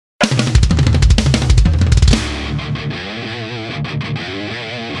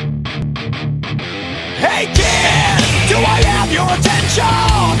your attention.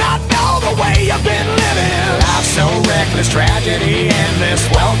 I know the way you've been living. Life so reckless, tragedy endless.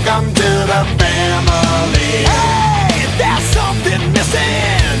 Welcome to the family. Hey, there's something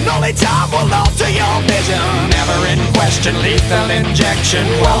missing. Only time will alter your vision. Never in question, lethal injection.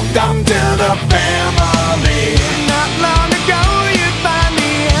 Welcome to the family. Not long ago you'd find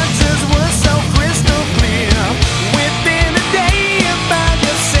the answers were so crystal clear. Within a day you find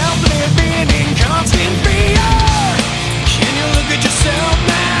yourself living in constant fear. Can you look at yourself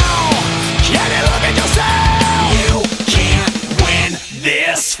now? Can you look at yourself? You can't win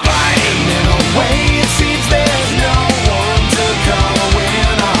this fight. In a way it seems there's no one to go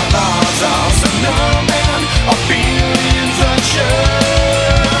when our thoughts are so numb and our feelings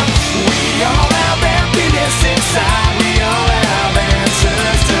unsure. We all have emptiness inside, we all have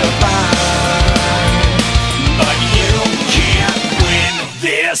answers to find, but you can't win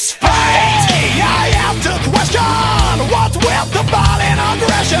this fight. Hey, I have to question what's with the violent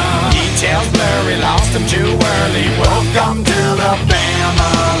aggression. Details blurry, lost them too early. Welcome to the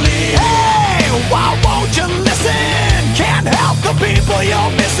family. Hey, why won't you listen? Can't help the people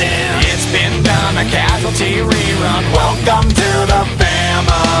you're missing. It's been done, a casualty rerun. Welcome to the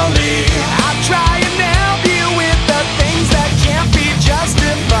family. I try and help you with the things that can't be just